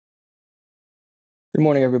Good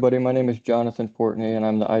morning, everybody. My name is Jonathan Fortney, and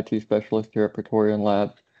I'm the IT specialist here at Praetorian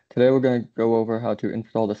Labs. Today, we're going to go over how to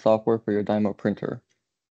install the software for your Dymo printer.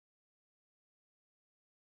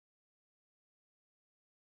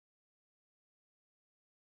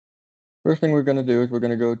 First thing we're going to do is we're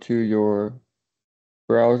going to go to your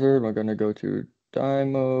browser, and we're going to go to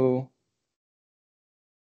Dymo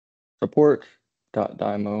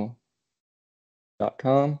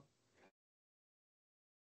support.dymo.com.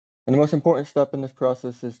 And the most important step in this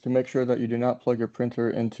process is to make sure that you do not plug your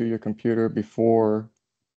printer into your computer before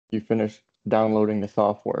you finish downloading the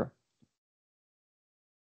software.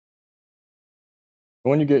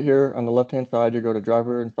 When you get here, on the left-hand side, you go to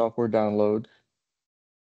Driver and Software Downloads.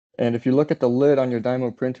 And if you look at the lid on your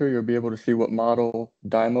Dymo printer, you'll be able to see what model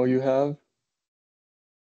Dymo you have.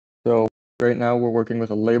 So right now we're working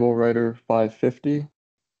with a Label Writer 550.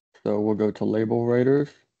 So we'll go to Label Writers.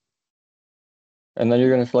 And then you're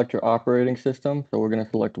going to select your operating system. So we're going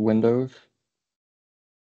to select Windows. It's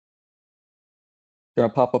going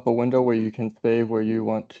to pop up a window where you can save where you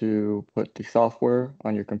want to put the software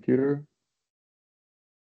on your computer.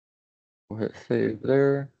 We'll hit Save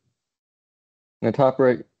there. In the top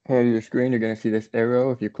right hand of your screen, you're going to see this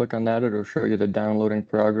arrow. If you click on that, it'll show you the downloading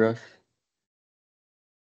progress.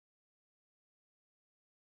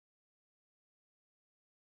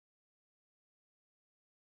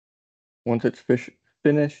 Once it's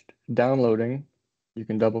finished downloading, you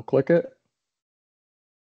can double click it.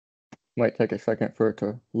 Might take a second for it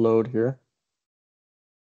to load here.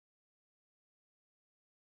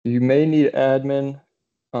 You may need admin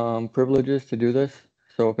privileges to do this.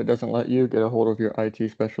 So if it doesn't let you, get a hold of your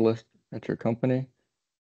IT specialist at your company.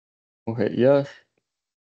 We'll hit yes.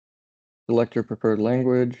 Select your preferred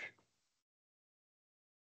language.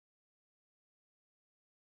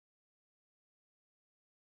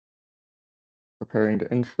 Preparing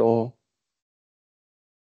to install.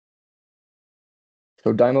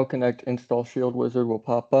 So Dymo Connect Install Shield Wizard will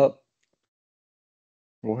pop up.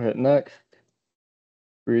 We'll hit next.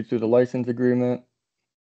 Read through the license agreement.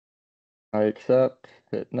 I accept.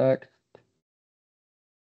 Hit next.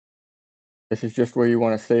 This is just where you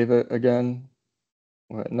want to save it again.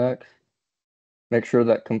 We'll hit next. Make sure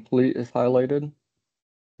that complete is highlighted.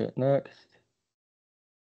 Hit next.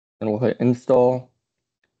 And we'll hit install.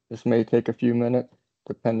 This may take a few minutes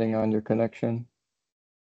depending on your connection.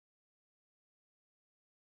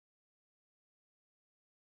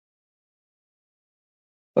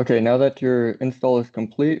 Okay, now that your install is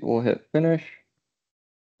complete, we'll hit finish.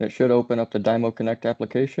 It should open up the Dymo Connect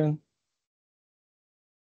application.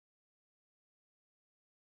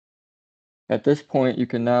 At this point, you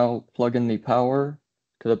can now plug in the power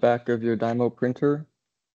to the back of your Dymo printer.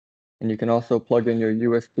 And you can also plug in your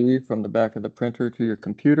USB from the back of the printer to your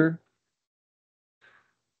computer.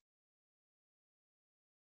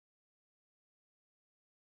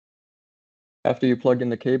 After you plug in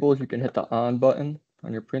the cables, you can hit the on button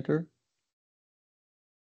on your printer.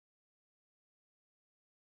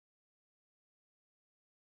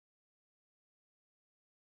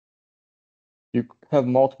 You have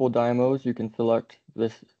multiple Dymos, you can select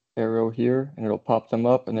this arrow here and it'll pop them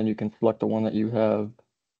up, and then you can select the one that you have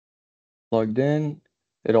plugged in.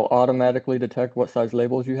 It'll automatically detect what size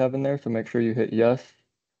labels you have in there, so make sure you hit yes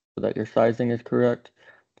so that your sizing is correct,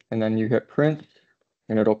 and then you hit print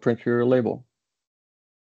and it'll print your label.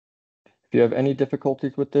 If you have any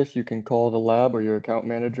difficulties with this, you can call the lab or your account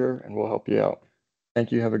manager and we'll help you out.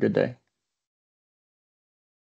 Thank you. Have a good day.